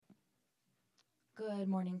Good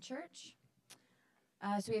morning, church.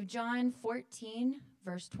 So we have John 14,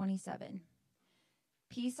 verse 27.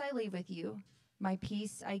 Peace I leave with you, my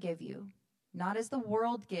peace I give you. Not as the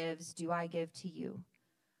world gives, do I give to you.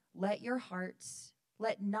 Let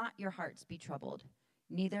not your hearts be troubled,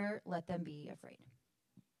 neither let them be afraid.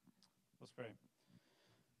 Let's pray.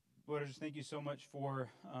 Lord, I just thank you so much for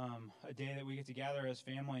a day that we get to gather as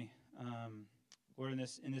family. Lord, in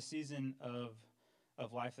this season of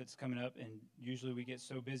life that's coming up, and usually we get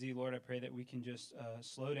so busy, Lord, I pray that we can just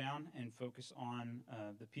slow down and focus on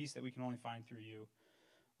the peace that we can only find through you.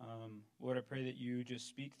 Lord, I pray that you just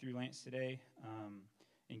speak through Lance today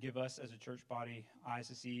and give us as a church body eyes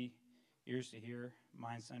to see, ears to hear,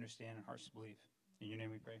 minds to understand, and hearts to believe. In your name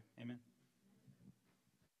we pray. Amen.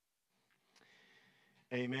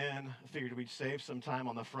 Amen. I figured we'd save some time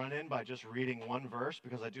on the front end by just reading one verse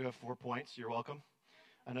because I do have 4 points. You're welcome.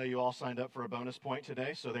 I know you all signed up for a bonus point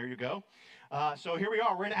today, so there you go. So here we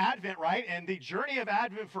are. We're in Advent, right? And the journey of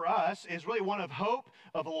Advent for us is really one of hope,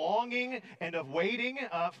 of longing, and of waiting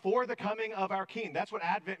for the coming of our King. That's what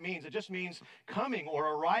Advent means. It just means coming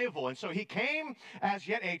or arrival. And so he came as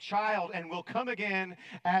yet a child and will come again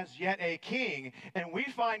as yet a king. And we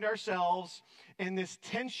find ourselves in this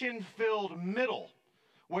tension-filled middle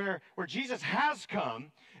where Jesus has come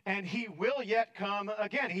and he will yet come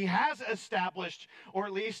again. He has established or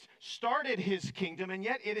at least started his kingdom, and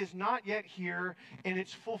yet it is not yet here in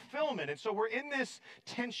its fulfillment. And so we're in this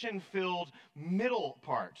tension-filled middle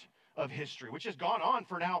part of history, which has gone on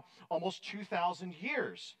for now almost 2,000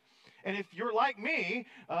 years. And if you're like me,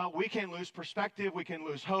 we can lose perspective, we can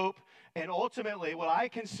lose hope, and ultimately what I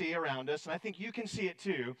can see around us, and I think you can see it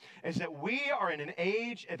too, is that we are in an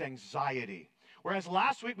age of anxiety. Whereas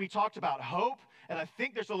last week we talked about hope, and I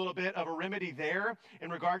think there's a little bit of a remedy there in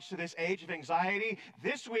regards to this age of anxiety.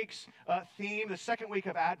 This week's theme, the second week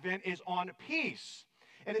of Advent, is on peace.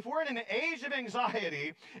 And if we're in an age of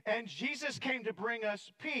anxiety and Jesus came to bring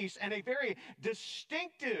us peace and a very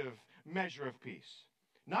distinctive measure of peace,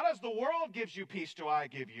 not as the world gives you peace do I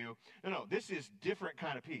give you. No, this is different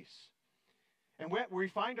kind of peace. And we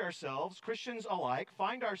find ourselves, Christians alike,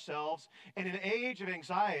 find ourselves in an age of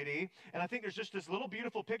anxiety. And I think there's just this little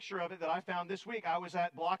beautiful picture of it that I found this week. I was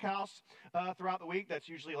at Blockhouse throughout the week. That's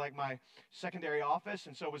usually like my secondary office.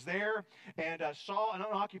 And so I was there and saw an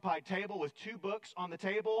unoccupied table with 2 books on the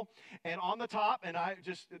table. And on the top, and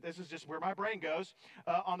this is just where my brain goes,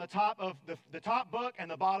 on the top of the top book and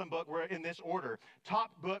the bottom book were in this order. Top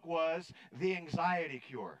book was The Anxiety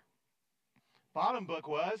Cure. Bottom book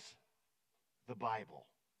was the Bible.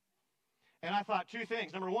 And I thought 2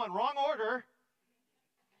 things. Number 1, wrong order.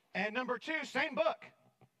 And number 2, same book.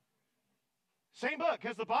 Same book,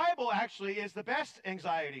 because the Bible actually is the best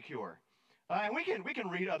anxiety cure. And we can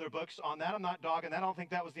read other books on that. I'm not dogging that. I don't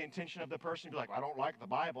think that was the intention of the person to be like, I don't like the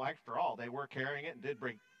Bible. After all, they were carrying it and did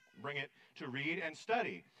bring it to read and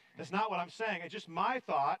study. That's not what I'm saying. It's just my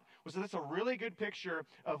thought was that that's a really good picture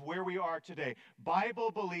of where we are today.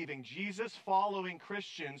 Bible-believing, Jesus-following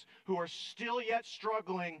Christians who are still yet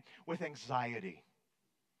struggling with anxiety.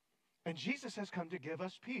 And Jesus has come to give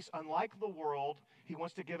us peace. Unlike the world, he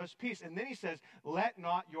wants to give us peace. And then he says, let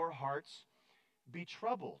not your hearts be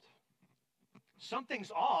troubled.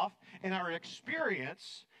 Something's off in our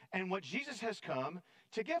experience and what Jesus has come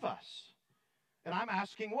to give us. And I'm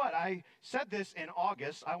asking what? I said this in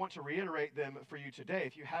August. I want to reiterate them for you today.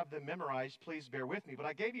 If you have them memorized, please bear with me. But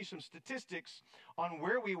I gave you some statistics on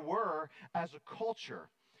where we were as a culture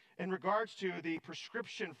in regards to the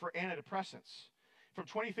prescription for antidepressants. From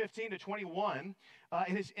 2015 to 21,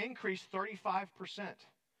 it has increased 35%.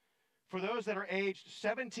 For those that are aged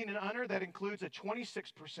 17 and under, that includes a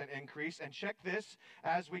 26% increase. And check this,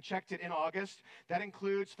 as we checked it in August, that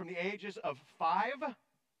includes from the ages of 5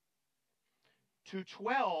 to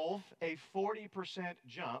 12, a 40%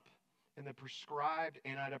 jump in the prescribed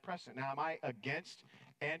antidepressant. Now, am I against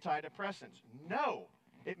antidepressants? No.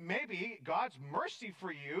 It may be God's mercy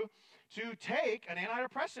for you to take an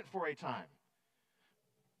antidepressant for a time.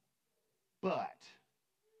 But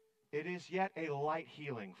it is yet a light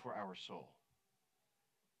healing for our soul.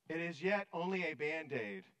 It is yet only a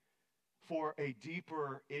Band-Aid for a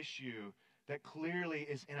deeper issue that clearly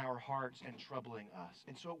is in our hearts and troubling us.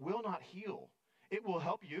 And so it will not heal. It will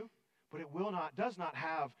help you, but it does not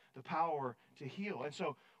have the power to heal. And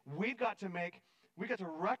so we've got to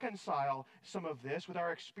reconcile some of this with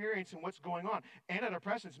our experience and what's going on.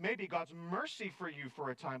 Antidepressants may be God's mercy for you for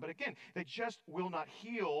a time, but again, they just will not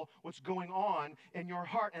heal what's going on in your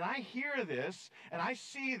heart. And I hear this, and I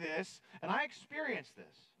see this, and I experience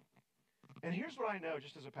this. And here's what I know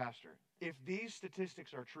just as a pastor. If these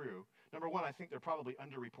statistics are true, number one, I think they're probably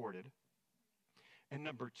underreported. And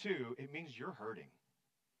number two, it means you're hurting.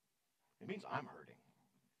 It means I'm hurting.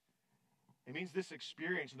 It means this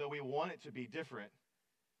experience, though we want it to be different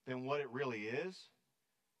than what it really is,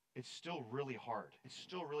 it's still really hard.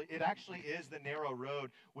 It actually is the narrow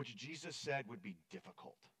road which Jesus said would be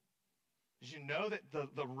difficult. Did you know that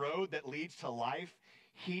the road that leads to life,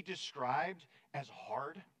 he described as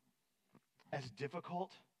hard, as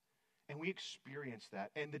difficult? And we experience that.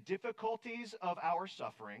 And the difficulties of our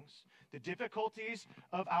sufferings, the difficulties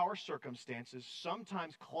of our circumstances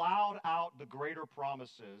sometimes cloud out the greater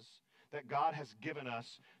promises that God has given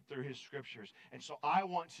us through his scriptures. And so I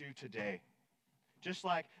want to today, just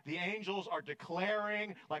like the angels are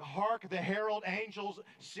declaring, like hark the herald angels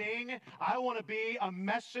sing, I want to be a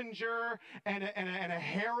messenger and a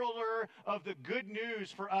heralder of the good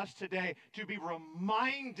news for us today, to be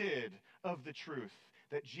reminded of the truth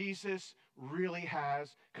that Jesus really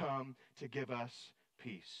has come to give us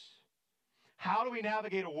peace. How do we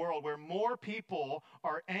navigate a world where more people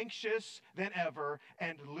are anxious than ever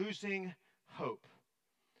and losing hope?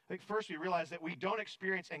 I think first we realize that we don't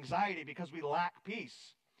experience anxiety because we lack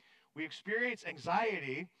peace. We experience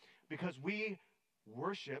anxiety because we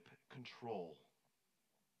worship control.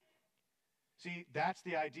 See, that's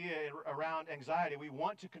the idea around anxiety. We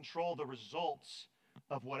want to control the results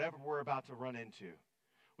of whatever we're about to run into.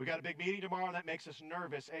 We got a big meeting tomorrow, and that makes us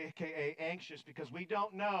nervous, aka anxious, because we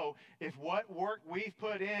don't know if what work we've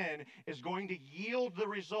put in is going to yield the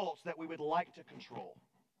results that we would like to control.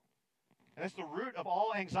 And that's the root of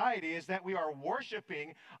all anxiety, is that we are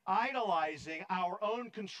worshiping, idolizing our own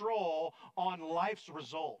control on life's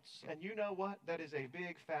results. And you know what? That is a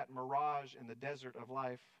big, fat mirage in the desert of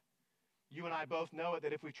life. You and I both know it,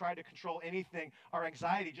 that if we try to control anything, our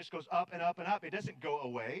anxiety just goes up and up and up. It doesn't go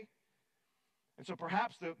away. And so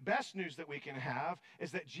perhaps the best news that we can have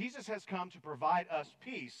is that Jesus has come to provide us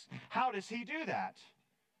peace. How does he do that?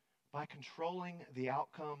 By controlling the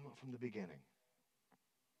outcome from the beginning.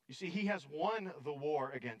 You see, he has won the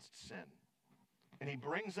war against sin, and he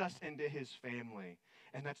brings us into his family.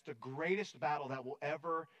 And that's the greatest battle that will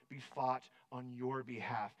ever be fought on your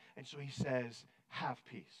behalf. And so he says, have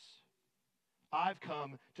peace. I've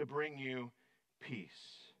come to bring you peace.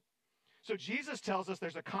 So Jesus tells us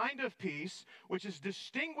there's a kind of peace which is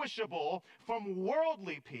distinguishable from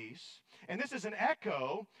worldly peace. And this is an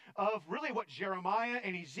echo of really what Jeremiah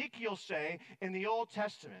and Ezekiel say in the Old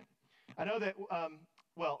Testament. I know that,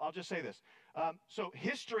 I'll just say this. So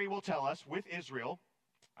history will tell us with Israel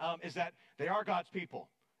is that they are God's people.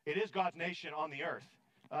 It is God's nation on the earth.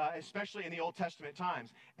 Especially in the Old Testament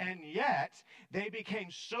times. And yet, they became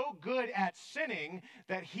so good at sinning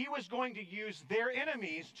that he was going to use their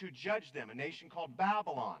enemies to judge them, a nation called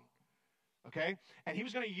Babylon. Okay? And he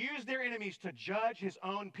was going to use their enemies to judge his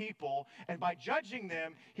own people. And by judging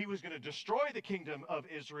them, he was going to destroy the kingdom of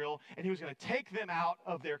Israel. And he was going to take them out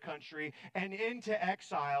of their country and into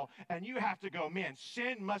exile. And you have to go, man,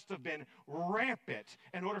 sin must have been rampant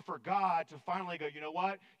in order for God to finally go, you know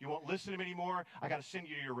what? You won't listen to me anymore. I got to send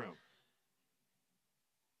you to your room.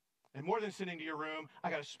 And more than sending to your room, I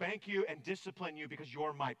got to spank you and discipline you because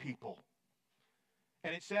you're my people.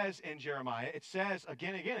 And it says in Jeremiah, it says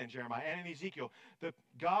again in Jeremiah and in Ezekiel, that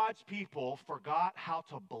God's people forgot how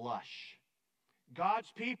to blush.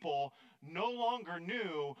 God's people no longer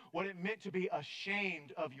knew what it meant to be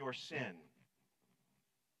ashamed of your sin.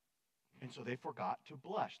 And so they forgot to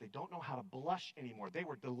blush. They don't know how to blush anymore. They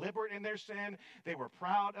were deliberate in their sin. They were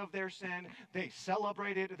proud of their sin. They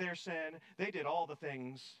celebrated their sin. They did all the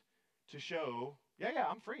things to show, yeah,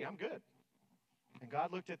 I'm free, I'm good. And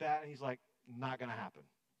God looked at that and he's like, not going to happen.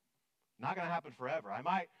 Not going to happen forever. I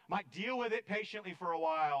might deal with it patiently for a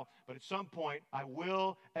while, but at some point I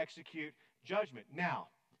will execute judgment. Now,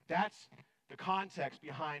 that's the context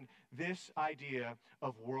behind this idea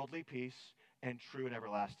of worldly peace and true and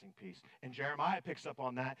everlasting peace. And Jeremiah picks up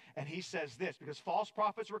on that, and he says this, because false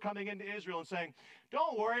prophets were coming into Israel and saying,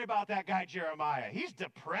 don't worry about that guy Jeremiah. He's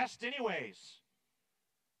depressed anyways.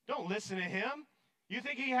 Don't listen to him. You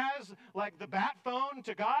think he has, like, the bat phone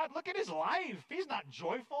to God? Look at his life. He's not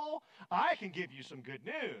joyful. I can give you some good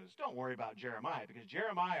news. Don't worry about Jeremiah, because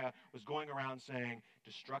Jeremiah was going around saying,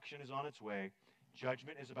 destruction is on its way.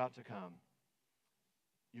 Judgment is about to come.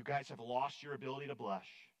 You guys have lost your ability to blush.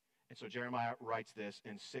 And so Jeremiah writes this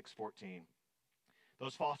in 6:14.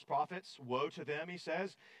 Those false prophets, woe to them, he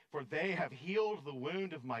says, for they have healed the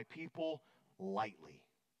wound of my people lightly.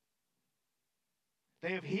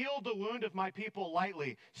 They have healed the wound of my people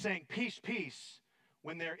lightly, saying, peace, peace,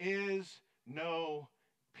 when there is no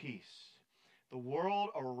peace. The world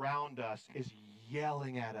around us is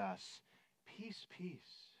yelling at us, peace, peace.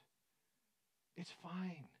 It's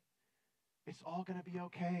fine. It's all going to be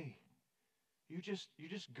okay. You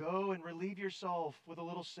just go and relieve yourself with a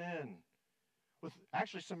little sin. With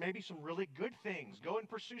actually maybe some really good things. Go and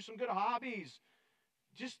pursue some good hobbies.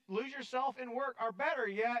 Just lose yourself in work, or better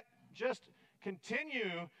yet, just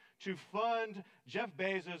continue to fund Jeff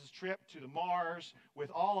Bezos' trip to the Mars with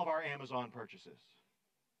all of our Amazon purchases.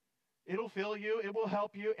 It'll fill you, it will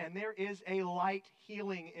help you, and there is a light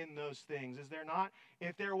healing in those things, is there not?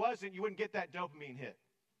 If there wasn't, you wouldn't get that dopamine hit.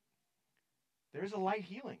 There's a light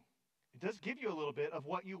healing. It does give you a little bit of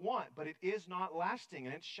what you want, but it is not lasting,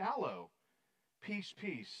 and it's shallow. Peace,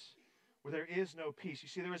 peace, where there is no peace. You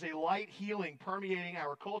see, there is a light healing permeating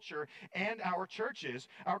our culture and our churches.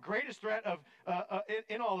 Our greatest threat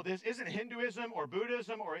in all of this isn't Hinduism or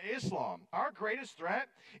Buddhism or Islam. Our greatest threat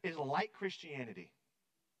is light Christianity.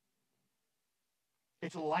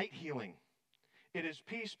 It's light healing. It is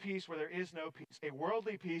peace, peace, where there is no peace. A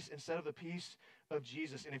worldly peace instead of the peace of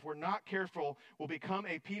Jesus. And if we're not careful, we'll become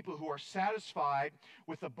a people who are satisfied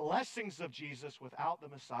with the blessings of Jesus without the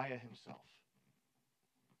Messiah himself.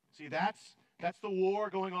 See, that's the war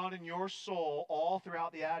going on in your soul all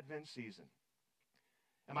throughout the Advent season.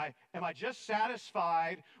 Am I just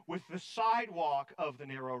satisfied with the sidewalk of the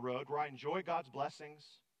narrow road where I enjoy God's blessings?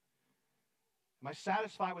 Am I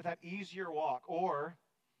satisfied with that easier walk? Or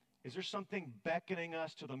is there something beckoning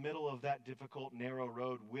us to the middle of that difficult, narrow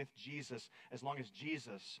road with Jesus as long as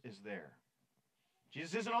Jesus is there?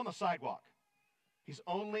 Jesus isn't on the sidewalk. He's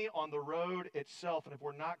only on the road itself. And if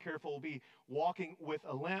we're not careful, we'll be walking with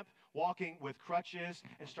a limp, walking with crutches,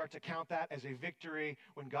 and start to count that as a victory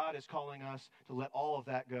when God is calling us to let all of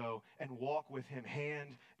that go and walk with him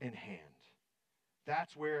hand in hand.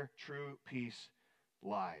 That's where true peace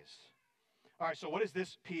lies. All right, so what does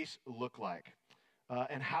this peace look like?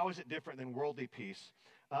 And how is it different than worldly peace?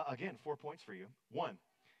 Again, 4 points for you. One,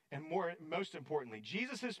 and most importantly,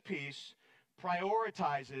 Jesus' peace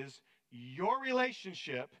prioritizes your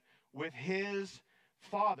relationship with his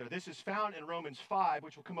Father. This is found in Romans 5,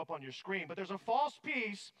 which will come up on your screen. But there's a false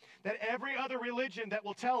peace that every other religion that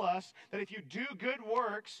will tell us that if you do good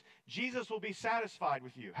works, Jesus will be satisfied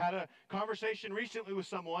with you. Had a conversation recently with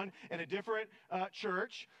someone in a different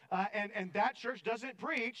church, and that church doesn't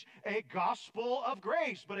preach a gospel of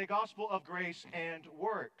grace, but a gospel of grace and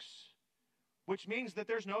works, which means that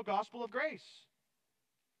there's no gospel of grace.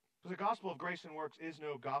 Because the gospel of grace and works is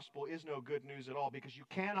no gospel, is no good news at all, because you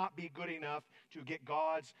cannot be good enough to get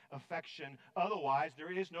God's affection. Otherwise,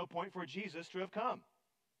 there is no point for Jesus to have come.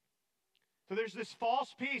 So there's this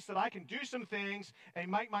false peace that I can do some things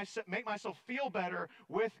and make myself feel better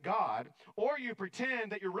with God, or you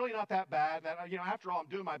pretend that you're really not that bad, that, after all, I'm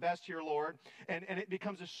doing my best here, Lord, and it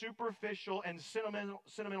becomes a superficial and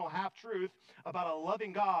sentimental half-truth about a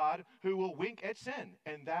loving God who will wink at sin,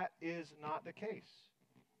 and that is not the case.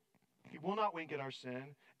 He will not wink at our sin.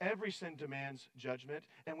 Every sin demands judgment,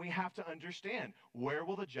 and we have to understand, where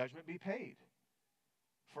will the judgment be paid?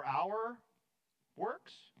 For our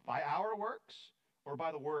works, by our works, or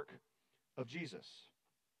by the work of Jesus?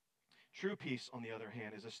 True peace, on the other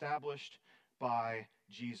hand, is established by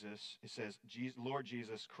Jesus. It says, Lord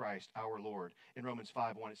Jesus Christ, our Lord. In Romans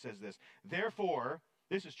 5:1, it says this, therefore,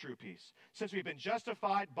 this is true peace, since we've been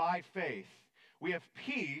justified by faith, we have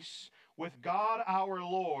peace with God our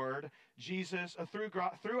Lord Jesus,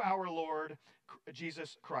 through our Lord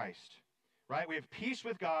Jesus Christ. Right? We have peace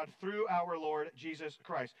with God through our Lord Jesus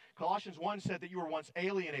Christ. Colossians 1 said that you were once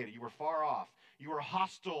alienated, you were far off, you were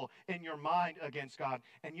hostile in your mind against God,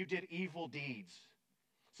 and you did evil deeds.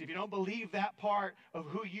 See, if you don't believe that part of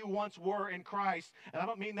who you once were in Christ, and I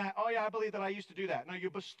don't mean that, oh yeah, I believe that I used to do that. No,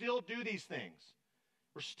 you still do these things.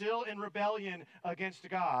 We're still in rebellion against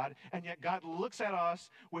God, and yet God looks at us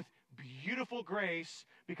with beautiful grace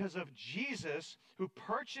because of Jesus, who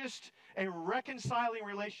purchased a reconciling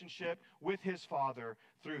relationship with his Father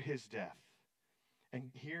through his death. And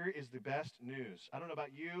here is the best news. I don't know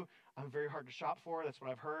about you. I'm very hard to shop for. That's what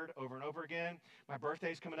I've heard over and over again. My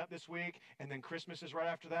birthday's coming up this week, and then Christmas is right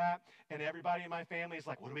after that. And everybody in my family is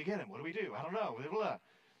like, what do we get him? What do we do? I don't know. Blah, blah, blah.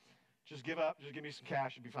 Just give up. Just give me some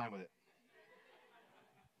cash and be fine with it.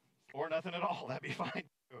 Or nothing at all. That'd be fine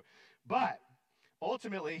too. But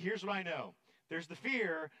ultimately, here's what I know. There's the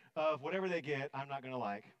fear of whatever they get, I'm not going to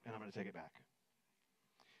like, and I'm going to take it back.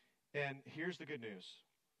 And here's the good news.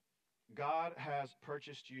 God has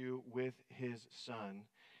purchased you with his Son,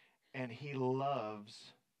 and he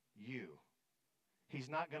loves you. He's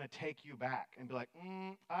not going to take you back and be like,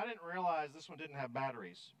 I didn't realize this one didn't have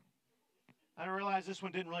batteries. I didn't realize this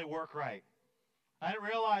one didn't really work right. I didn't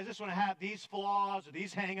realize this one had these flaws or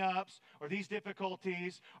these hang-ups or these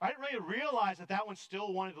difficulties. I didn't really realize that one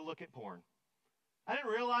still wanted to look at porn. I didn't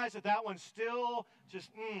realize that that one still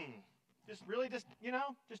just really just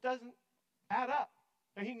doesn't add up.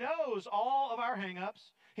 And he knows all of our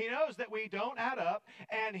hang-ups. He knows that we don't add up,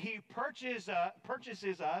 and he purchases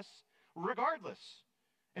us regardless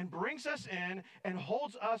and brings us in and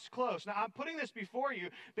holds us close. Now, I'm putting this before you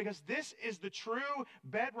because this is the true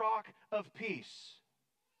bedrock of peace.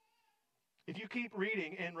 If you keep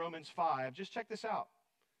reading in Romans 5, just check this out.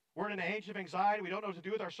 We're in an age of anxiety. We don't know what to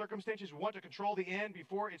do with our circumstances. We want to control the end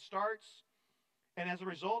before it starts. And as a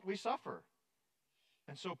result, we suffer.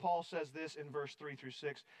 And so Paul says this in verse 3 through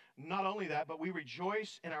 6. Not only that, but we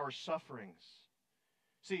rejoice in our sufferings.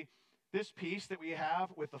 See, this peace that we have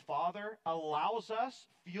with the Father allows us,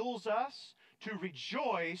 fuels us to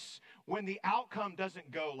rejoice when the outcome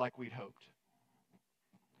doesn't go like we'd hoped.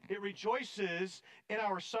 It rejoices in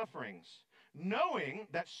our sufferings, knowing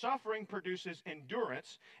that suffering produces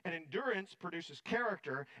endurance, and endurance produces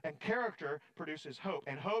character, and character produces hope.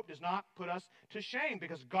 And hope does not put us to shame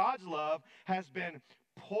because God's love has been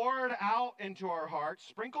poured out into our hearts,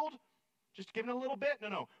 sprinkled, just given a little bit,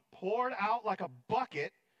 poured out like a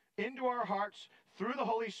bucket into our hearts through the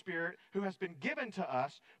Holy Spirit who has been given to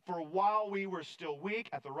us for while we were still weak.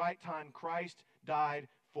 At the right time, Christ died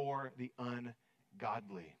for the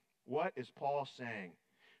ungodly. What is Paul saying?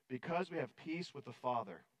 Because we have peace with the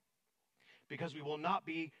Father, because we will not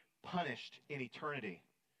be punished in eternity,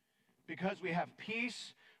 because we have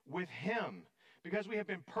peace with Him, because we have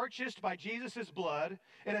been purchased by Jesus' blood,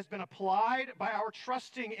 it has been applied by our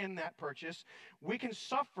trusting in that purchase, we can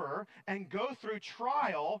suffer and go through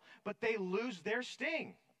trial, but they lose their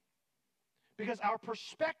sting. Because our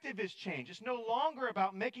perspective is changed. It's no longer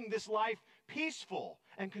about making this life peaceful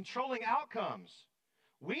and controlling outcomes.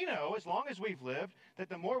 We know, as long as we've lived, that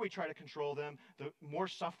the more we try to control them, the more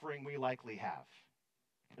suffering we likely have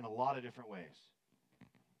in a lot of different ways.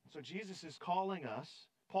 So Jesus is calling us.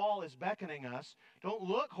 Paul is beckoning us. Don't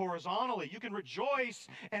look horizontally. You can rejoice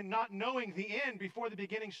and not knowing the end before the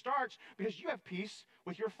beginning starts because you have peace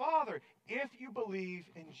with your Father if you believe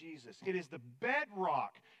in Jesus. It is the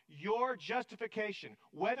bedrock, your justification.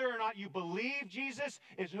 Whether or not you believe Jesus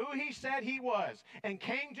is who He said He was and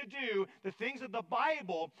came to do the things that the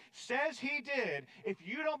Bible says He did. If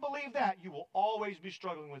you don't believe that, you will always be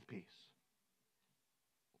struggling with peace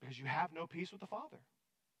because you have no peace with the Father.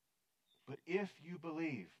 But if you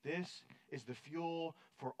believe, this is the fuel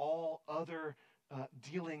for all other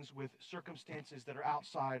dealings with circumstances that are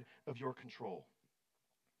outside of your control.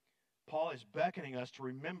 Paul is beckoning us to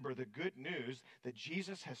remember the good news that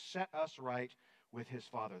Jesus has set us right with His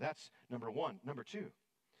Father. That's number one. Number two,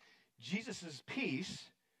 Jesus' peace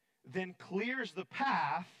then clears the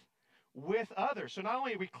path with others. So not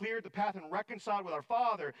only have we cleared the path and reconciled with our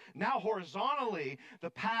Father, now horizontally, the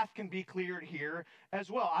path can be cleared here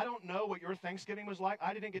as well. I don't know what your Thanksgiving was like.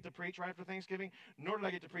 I didn't get to preach right after Thanksgiving, nor did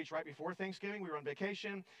I get to preach right before Thanksgiving. We were on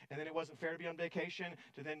vacation, and then it wasn't fair to be on vacation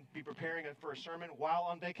to then be preparing for a sermon while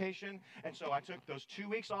on vacation. And so I took those 2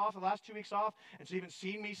 weeks off, the last 2 weeks off, and so you've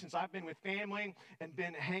seen me since I've been with family and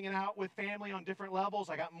been hanging out with family on different levels.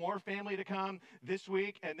 I got more family to come this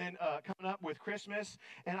week, and then coming up with Christmas.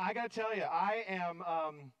 And I got to tell you, I am,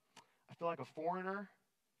 I feel like a foreigner.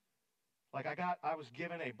 Like I was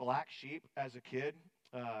given a black sheep as a kid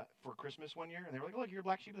for Christmas one year, and they were like, look, you're a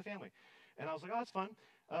black sheep of the family. And I was like, oh, that's fun.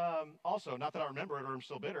 Also, not that I remember it or I'm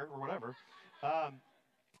still bitter or whatever,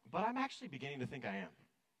 but I'm actually beginning to think I am.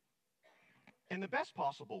 In the best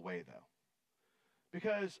possible way, though.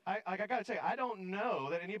 Because I got to tell you, I don't know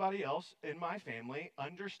that anybody else in my family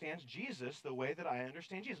understands Jesus the way that I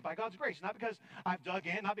understand Jesus, by God's grace. Not because I've dug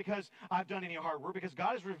in, not because I've done any hard work, because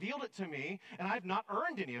God has revealed it to me, and I've not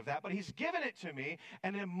earned any of that, but He's given it to me.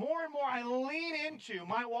 And the more and more I lean into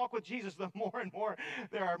my walk with Jesus, the more and more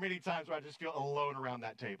there are many times where I just feel alone around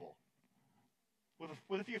that table.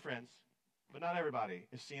 With a few friends, but not everybody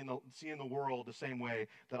is seeing the world the same way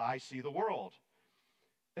that I see the world.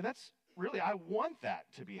 And that's really, I want that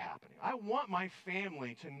to be happening. I want my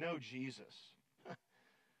family to know Jesus.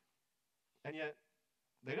 And yet,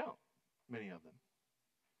 they don't, many of them.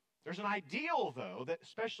 There's an ideal, though, that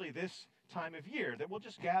especially this time of year, that we'll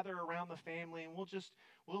just gather around the family and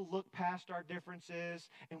we'll look past our differences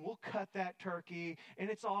and we'll cut that turkey and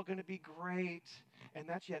it's all going to be great. And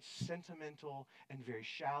that's yet sentimental and very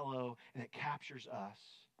shallow, and it captures us.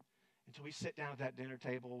 Until we sit down at that dinner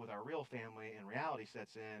table with our real family and reality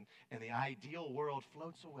sets in and the ideal world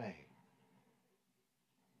floats away.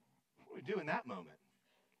 What do we do in that moment?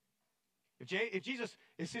 If Jesus,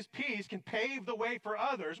 His peace can pave the way for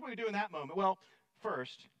others, what do we do in that moment? Well,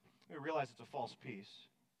 first, we realize it's a false peace.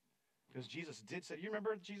 Because Jesus did say, you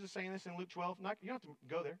remember Jesus saying this in Luke 12? You don't have to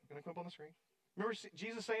go there. It's going to come up on the screen. Remember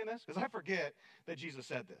Jesus saying this? Because I forget that Jesus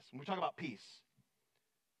said this. When we talk about peace.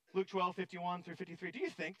 Luke 12, 51 through 53. Do you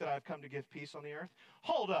think that I've come to give peace on the earth?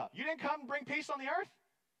 Hold up. You didn't come to bring peace on the earth?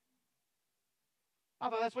 I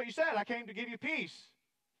thought that's what you said. I came to give you peace.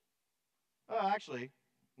 Actually,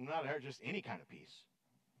 not just any kind of peace.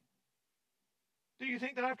 Do you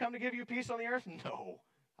think that I've come to give you peace on the earth? No,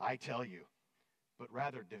 I tell you, but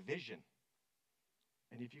rather division.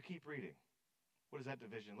 And if you keep reading, what does that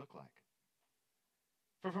division look like?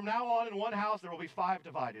 For from now on in one house there will be 5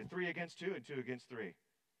 divided, 3 against 2 and 2 against 3.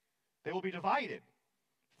 They will be divided.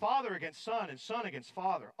 Father against son and son against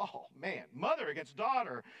father. Oh, man. Mother against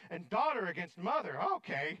daughter and daughter against mother.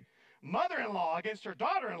 Okay. Mother-in-law against her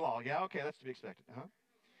daughter-in-law. Yeah, okay, that's to be expected.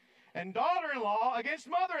 And daughter-in-law against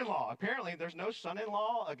mother-in-law. Apparently, there's no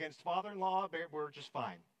son-in-law against father-in-law. We're just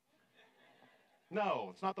fine. No,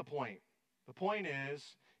 it's not the point. The point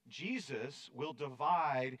is, Jesus will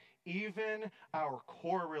divide even our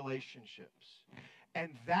core relationships.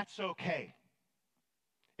 And that's okay.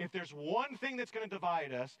 If there's one thing that's going to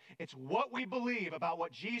divide us, it's what we believe about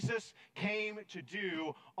what Jesus came to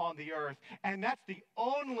do on the earth. And that's the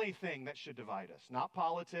only thing that should divide us, not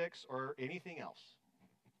politics or anything else.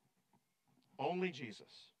 Only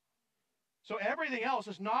Jesus. So everything else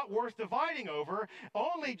is not worth dividing over.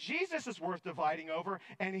 Only Jesus is worth dividing over.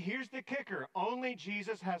 And here's the kicker. Only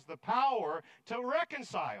Jesus has the power to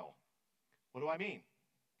reconcile. What do I mean?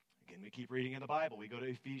 Again, we keep reading in the Bible. We go to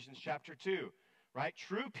Ephesians chapter 2. Right?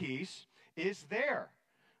 True peace is there.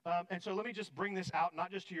 And so let me just bring this out,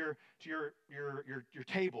 not just to your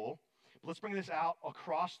table, but let's bring this out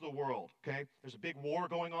across the world, okay? There's a big war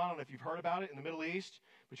going on, I don't know if you've heard about it, in the Middle East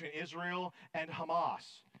between Israel and Hamas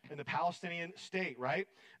and the Palestinian state, right?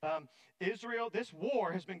 Israel, this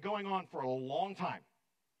war has been going on for a long time.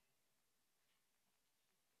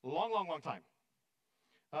 Long, long, long time.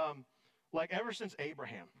 Like ever since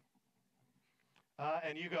Abraham.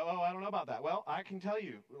 And you go, oh, I don't know about that. Well, I can tell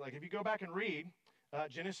you, like if you go back and read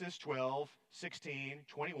Genesis 12, 16,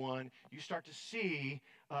 21, you start to see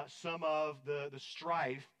some of the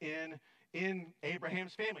strife in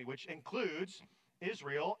Abraham's family, which includes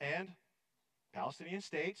Israel and Palestinian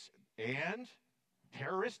states and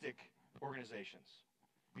terroristic organizations.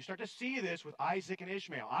 You start to see this with Isaac and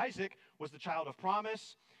Ishmael. Isaac was the child of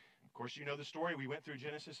promise. Of course, you know the story. We went through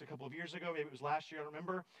Genesis a couple of years ago. Maybe it was last year, I don't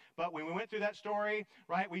remember. But when we went through that story,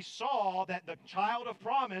 right, we saw that the child of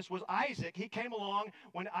promise was Isaac. He came along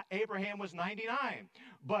when Abraham was 99.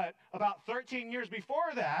 But about 13 years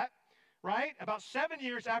before that, right, about 7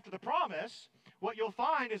 years after the promise, what you'll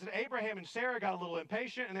find is that Abraham and Sarah got a little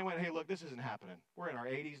impatient, and they went, hey, look, this isn't happening. We're in our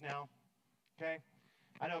 80s now, okay?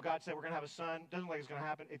 I know God said we're going to have a son. Doesn't look like it's going to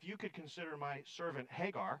happen. If you could consider my servant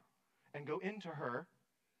Hagar and go into her,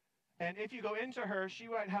 and if you go into her, she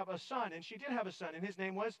might have a son. And she did have a son, and his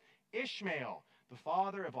name was Ishmael, the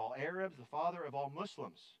father of all Arabs, the father of all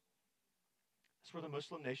Muslims. That's where the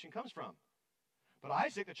Muslim nation comes from. But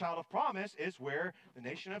Isaac, the child of promise, is where the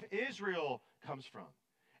nation of Israel comes from.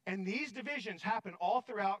 And these divisions happen all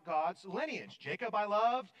throughout God's lineage. Jacob I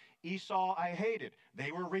loved, Esau I hated.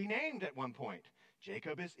 They were renamed at one point.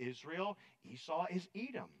 Jacob is Israel, Esau is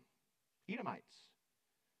Edom, Edomites.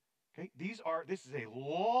 Okay, this is a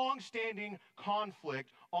long-standing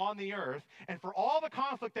conflict on the earth, and for all the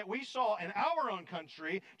conflict that we saw in our own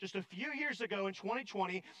country just a few years ago in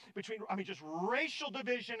 2020 between, just racial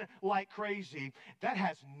division like crazy, that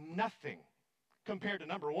has nothing compared to,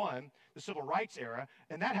 number one, the civil rights era,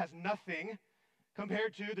 and that has nothing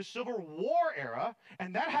compared to the Civil War era,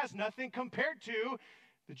 and that has nothing compared to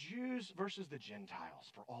the Jews versus the Gentiles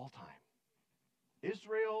for all time.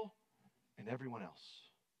 Israel and everyone else.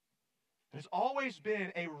 There's always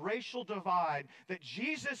been a racial divide that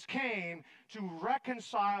Jesus came to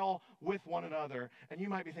reconcile with one another. And you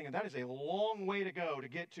might be thinking, that is a long way to go to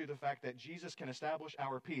get to the fact that Jesus can establish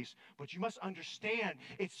our peace. But you must understand,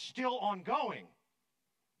 it's still ongoing.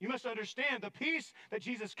 You must understand the peace that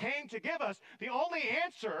Jesus came to give us. The only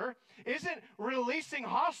answer isn't releasing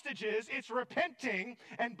hostages, it's repenting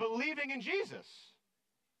and believing in Jesus.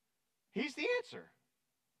 He's the answer.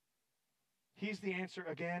 He's the answer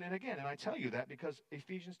again and again. And I tell you that because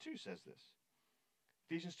Ephesians 2 says this.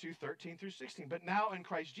 Ephesians 2, 13 through 16. But now in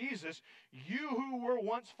Christ Jesus, you who were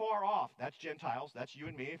once far off, that's Gentiles, that's you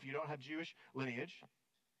and me if you don't have Jewish lineage.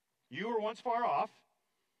 You were once far off,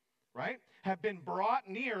 right, have been brought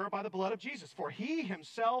near by the blood of Jesus. For he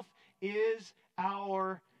himself is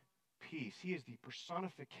our peace. He is the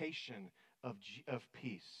personification of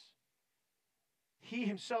peace. He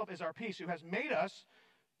himself is our peace, who has made us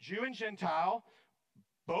Jew and Gentile,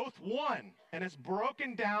 both one, and has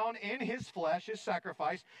broken down in his flesh, his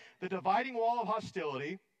sacrifice, the dividing wall of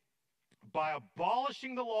hostility by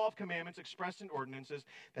abolishing the law of commandments expressed in ordinances,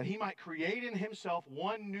 that he might create in himself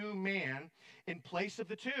one new man in place of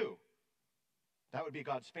the two. That would be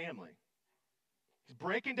God's family. He's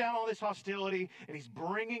breaking down all this hostility, and he's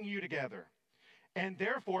bringing you together, and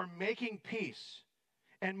therefore making peace,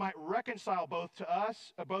 and might reconcile both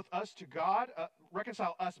us to God,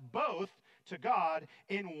 reconcile us both to God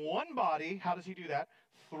in one body. How does he do that?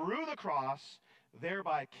 Through the cross,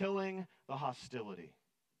 thereby killing the hostility.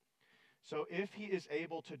 So if he is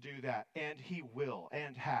able to do that, and he will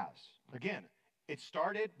and has, again, it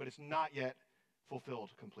started, but it's not yet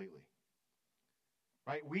fulfilled completely.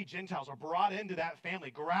 Right? We Gentiles are brought into that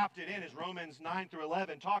family, grafted in, as Romans 9 through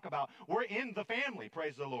 11 talk about. We're in the family,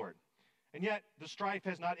 praise the Lord. And yet the strife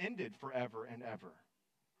has not ended forever and ever,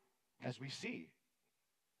 as we see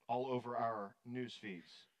all over our news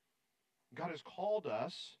feeds. God has called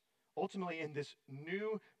us ultimately in this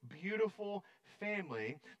new, beautiful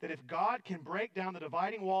family, that if God can break down the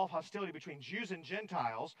dividing wall of hostility between Jews and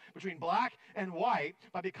Gentiles, between black and white,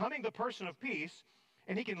 by becoming the person of peace,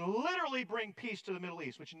 and he can literally bring peace to the Middle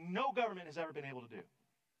East, which no government has ever been able to do.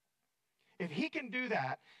 If he can do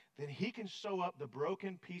that, then he can sew up the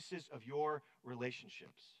broken pieces of your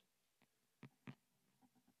relationships.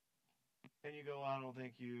 And you go, I don't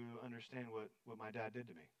think you understand what my dad did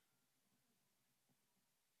to me.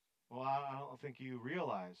 Well, I don't think you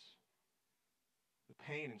realize the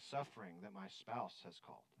pain and suffering that my spouse has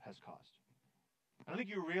caused. I don't think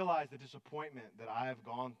you realize the disappointment that I have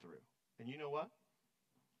gone through. And you know what?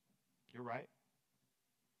 You're right.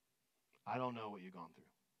 I don't know what you've gone through.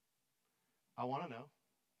 I want to know.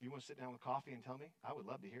 If you want to sit down with coffee and tell me, I would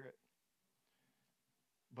love to hear it.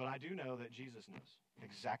 But I do know that Jesus knows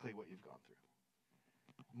exactly what you've gone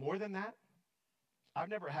through. More than that, I've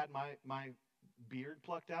never had my beard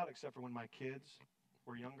plucked out except for when my kids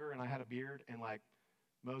were younger and I had a beard, and like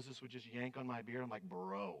Moses would just yank on my beard. I'm like,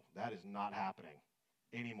 bro, that is not happening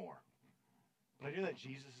anymore. But I knew that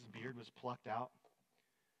Jesus' beard was plucked out.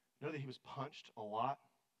 I know that he was punched a lot.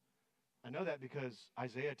 I know that because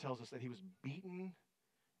Isaiah tells us that he was beaten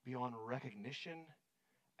beyond recognition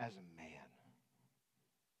as a man.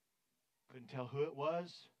 Couldn't tell who it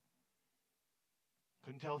was.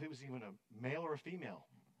 Couldn't tell if it was even a male or a female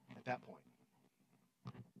at that point.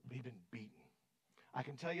 But he'd been beaten. I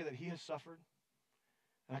can tell you that he has suffered,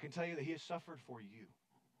 and I can tell you that he has suffered for you.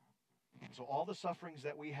 So all the sufferings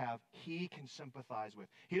that we have, he can sympathize with.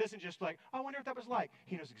 He doesn't just like, I wonder what that was like.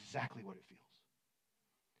 He knows exactly what it feels.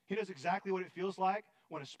 He knows exactly what it feels like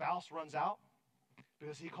when a spouse runs out,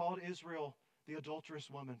 because he called Israel the adulterous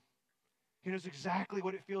woman. He knows exactly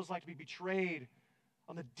what it feels like to be betrayed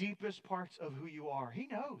on the deepest parts of who you are. He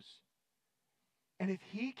knows. And if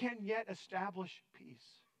he can yet establish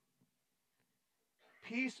peace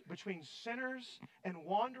between sinners and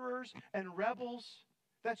wanderers and rebels,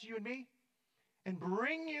 that's you and me, and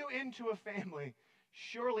bring you into a family,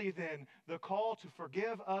 surely then the call to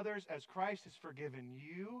forgive others as Christ has forgiven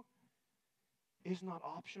you is not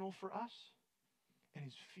optional for us, and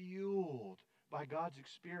is fueled by God's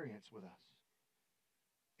experience with us.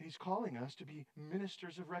 And he's calling us to be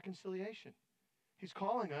ministers of reconciliation. He's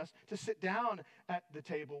calling us to sit down at the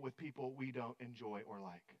table with people we don't enjoy or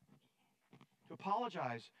like, to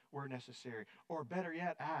apologize where necessary, or better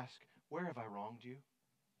yet, ask, where have I wronged you?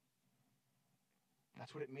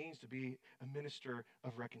 That's what it means to be a minister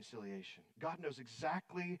of reconciliation. God knows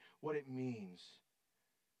exactly what it means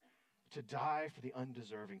to die for the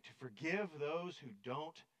undeserving, to forgive those who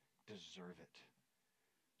don't deserve it.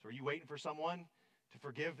 So are you waiting for someone to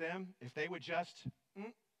forgive them if they would just?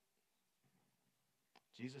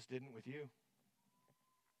 Jesus didn't with you.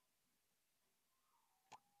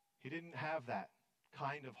 He didn't have that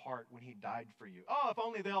kind of heart when he died for you. Oh, if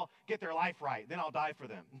only they'll get their life right, then I'll die for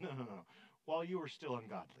them. No. While you were still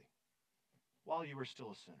ungodly, while you were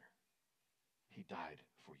still a sinner, he died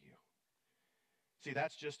for you. See,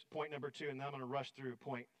 that's just point number 2, and then I'm going to rush through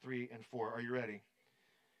point 3 and 4. Are you ready?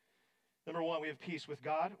 Number 1, we have peace with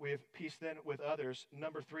God. We have peace then with others.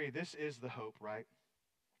 Number 3, this is the hope, right?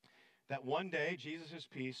 That one day, Jesus'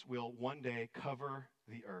 peace will one day cover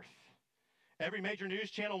the earth. Every major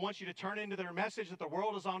news channel wants you to turn into their message that the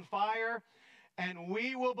world is on fire, and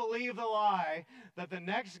we will believe the lie that the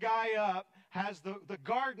next guy up has the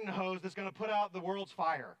garden hose that's going to put out the world's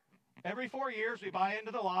fire. Every 4 years, we buy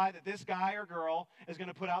into the lie that this guy or girl is going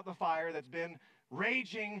to put out the fire that's been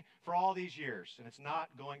raging for all these years, and it's not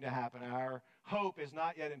going to happen. Our hope is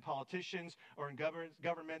not yet in politicians or in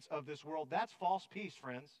governments of this world. That's false peace,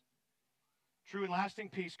 friends. True and lasting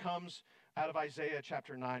peace comes out of Isaiah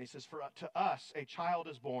chapter 9. He says, "For to us a child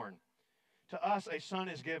is born, to us a son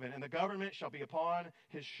is given, and the government shall be upon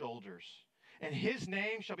his shoulders. And his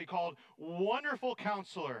name shall be called Wonderful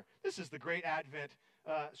Counselor." This is the great Advent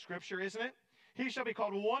scripture, isn't it? "He shall be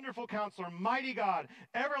called Wonderful Counselor, Mighty God,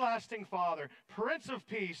 Everlasting Father, Prince of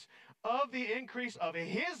Peace. Of the increase of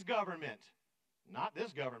his government," not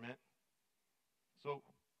this government. So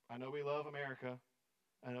I know we love America.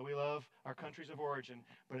 I know we love our countries of origin.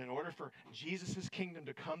 But in order for Jesus' kingdom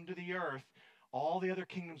to come to the earth, all the other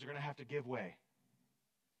kingdoms are going to have to give way,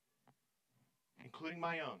 including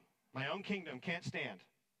my own. My own kingdom can't stand,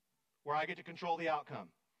 where I get to control the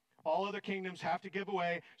outcome. All other kingdoms have to give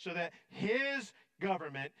away so that his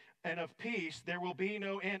government and of peace there will be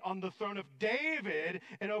no end on the throne of David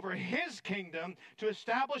and over his kingdom, to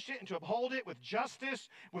establish it and to uphold it with justice,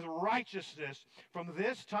 with righteousness from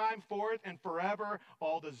this time forth and forever.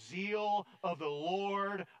 All the zeal of the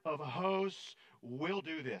Lord of hosts will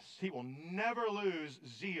do this. He will never lose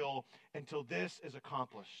zeal until this is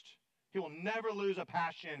accomplished. He will never lose a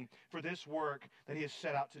passion for this work that he has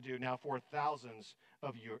set out to do now for thousands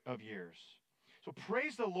of years. So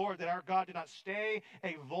praise the Lord that our God did not stay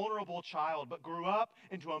a vulnerable child, but grew up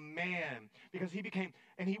into a man, because he became,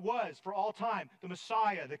 and he was for all time, the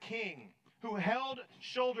Messiah, the King, who held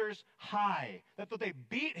shoulders high. That though they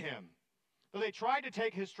beat him, though they tried to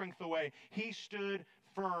take his strength away, he stood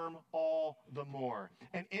firm all the more.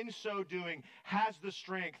 And in so doing, has the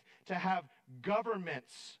strength to have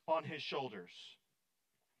governments on his shoulders.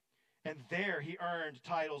 And there he earned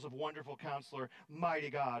titles of Wonderful Counselor, Mighty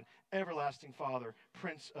God, Everlasting Father,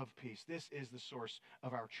 Prince of Peace. This is the source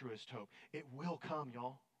of our truest hope. It will come,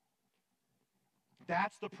 y'all.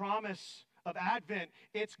 That's the promise of Advent.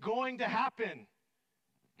 It's going to happen.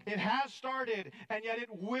 It has started, and yet it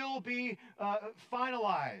will be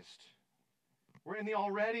finalized. We're in the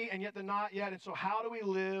already and yet the not yet. And so how do we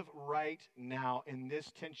live right now in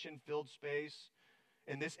this tension-filled space,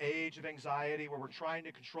 in this age of anxiety where we're trying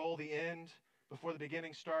to control the end before the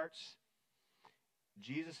beginning starts?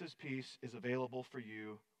 Jesus' peace is available for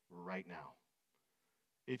you right now.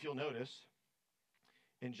 If you'll notice,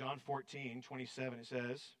 in John 14:27, it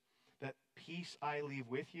says that peace I leave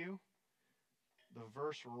with you. The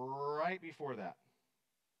verse right before that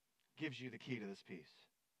gives you the key to this peace.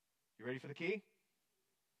 You ready for the key?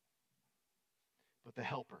 But the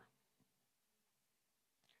Helper,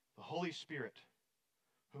 the Holy Spirit,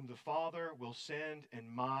 whom the Father will send in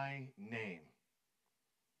my name,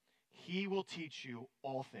 he will teach you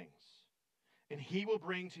all things, and he will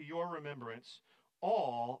bring to your remembrance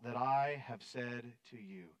all that I have said to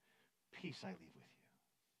you. Peace I leave with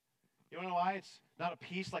you. You want to know why it's not a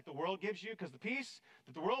peace like the world gives you? Because the peace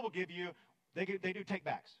that the world will give you, they do take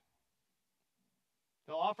backs.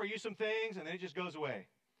 They'll offer you some things, and then it just goes away.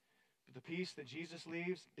 But the peace that Jesus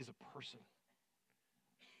leaves is a person.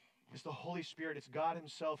 It's the Holy Spirit. It's God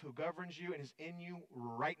himself who governs you and is in you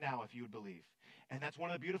right now, if you would believe. And that's one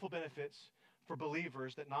of the beautiful benefits for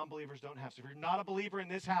believers that non-believers don't have. So if you're not a believer in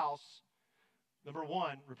this house, number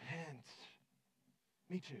one, repent.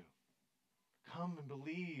 Me too. Come and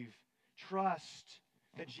believe. Trust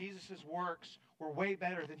that Jesus' works were way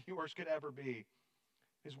better than yours could ever be.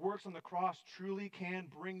 His works on the cross truly can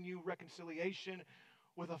bring you reconciliation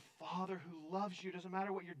with a Father who loves you. Doesn't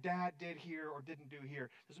matter what your dad did here or didn't do here.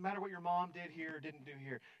 Doesn't matter what your mom did here or didn't do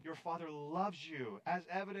here. Your Father loves you, as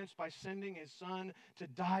evidenced by sending his Son to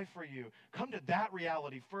die for you. Come to that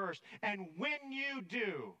reality first. And when you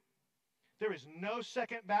do, there is no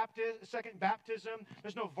second baptism.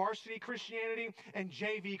 There's no varsity Christianity and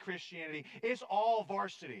JV Christianity. It's all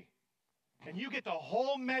varsity. And you get the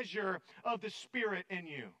whole measure of the Spirit in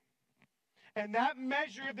you. And that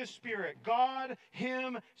measure of the Spirit, God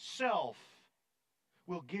himself,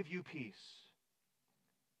 will give you peace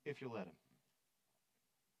if you let him.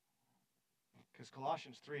 Because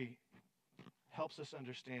Colossians 3 helps us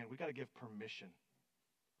understand we got to give permission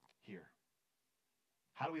here.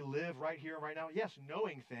 How do we live right here and right now? Yes,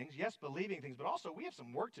 knowing things. Yes, believing things. But also we have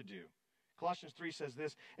some work to do. Colossians 3 says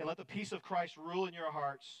this, "And let the peace of Christ rule in your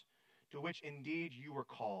hearts, to which indeed you were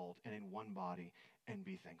called, and in one body, and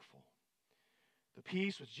be thankful." The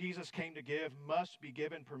peace which Jesus came to give must be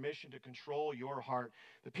given permission to control your heart.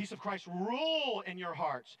 The peace of Christ rule in your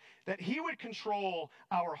hearts, that he would control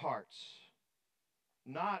our hearts,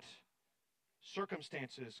 not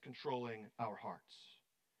circumstances controlling our hearts.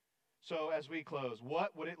 So as we close,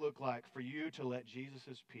 what would it look like for you to let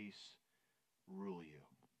Jesus' peace rule you?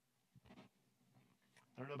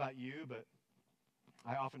 I don't know about you, but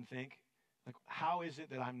I often think, like, how is it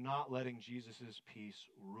that I'm not letting Jesus' peace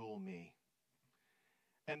rule me?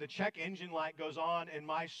 and the check engine light goes on in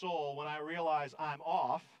my soul when I realize I'm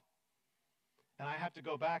off, and I have to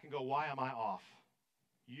go back and go, why am I off?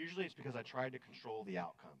 Usually it's because I tried to control the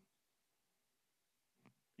outcome.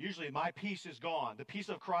 Usually my peace is gone. The peace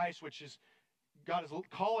of Christ, which is God is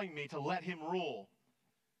calling me to let him rule.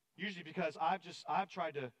 Usually because I've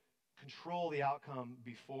tried to control the outcome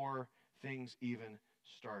before things even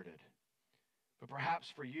started. But perhaps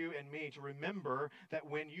for you and me to remember that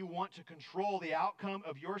when you want to control the outcome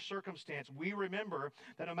of your circumstance, we remember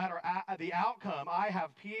that no matter the outcome, I have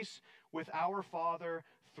peace with our Father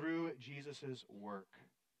through Jesus' work.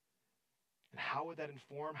 And how would that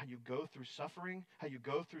inform how you go through suffering, how you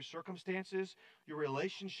go through circumstances, your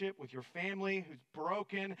relationship with your family who's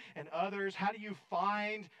broken and others? How do you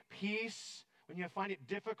find peace when you find it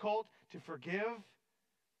difficult to forgive?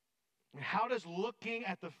 And how does looking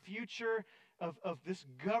at the future of this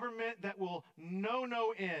government that will know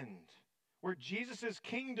no end, where Jesus'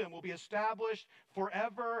 kingdom will be established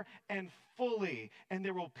forever and fully, and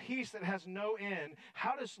there will be peace that has no end,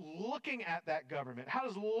 how does looking at that government, how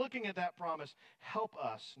does looking at that promise help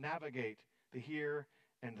us navigate the here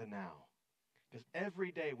and the now? Because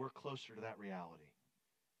every day we're closer to that reality.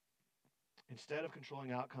 Instead of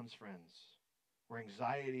controlling outcomes, friends, where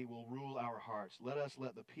anxiety will rule our hearts, let us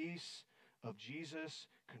let the peace of Jesus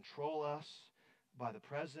control us by the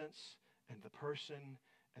presence and the person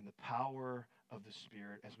and the power of the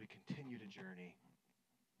Spirit as we continue to journey,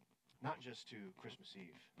 not just to Christmas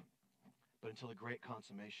Eve, but until the great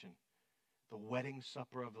consummation, the wedding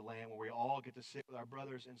supper of the Lamb, where we all get to sit with our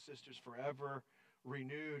brothers and sisters forever,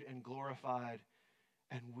 renewed and glorified,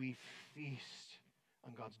 and we feast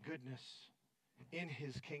on God's goodness in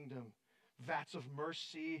his kingdom, vats of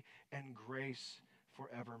mercy and grace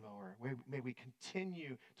forevermore. May we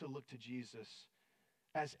continue to look to Jesus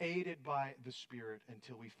as aided by the Spirit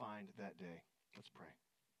until we find that day. Let's pray.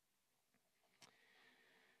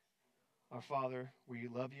 Our Father, we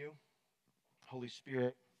love you. Holy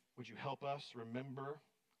Spirit, would you help us remember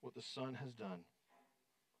what the Son has done?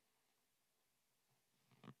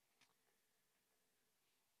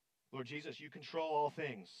 Lord Jesus, you control all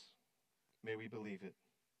things. May we believe it.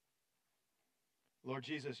 Lord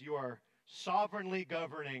Jesus, you are sovereignly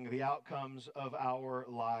governing the outcomes of our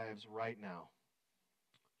lives right now.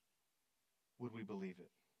 Would we believe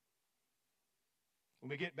it?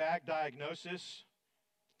 When we get back diagnosis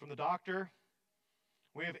from the doctor,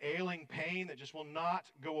 we have ailing pain that just will not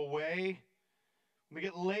go away. When we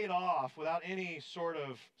get laid off without any sort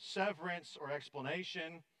of severance or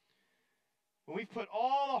explanation, when we've put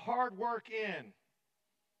all the hard work in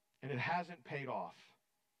and it hasn't paid off,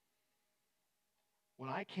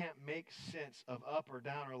 when I can't make sense of up or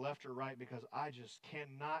down or left or right because I just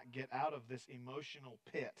cannot get out of this emotional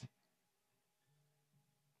pit,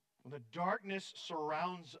 when the darkness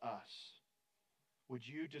surrounds us, would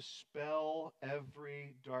you dispel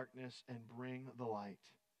every darkness and bring the light?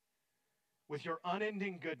 With your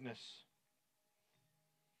unending goodness,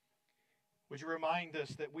 would you remind us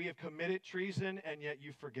that we have committed treason and yet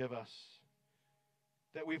you forgive us?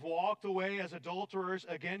 That we've walked away as adulterers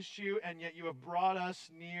against you and yet you have brought us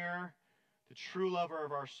near the true lover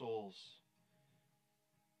of our souls?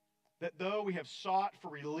 That though we have sought for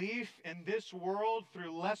relief in this world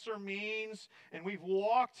through lesser means, and we've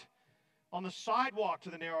walked on the sidewalk to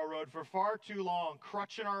the narrow road for far too long,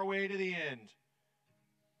 crutching our way to the end,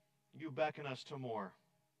 you beckon us to more.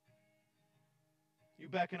 You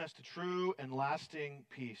beckon us to true and lasting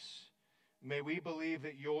peace. May we believe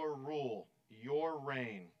that your rule, your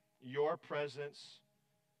reign, your presence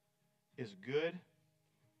is good,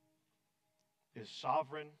 is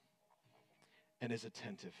sovereign, and is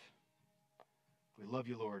attentive. We love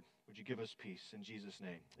you, Lord. Would you give us peace? In Jesus'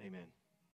 name, amen.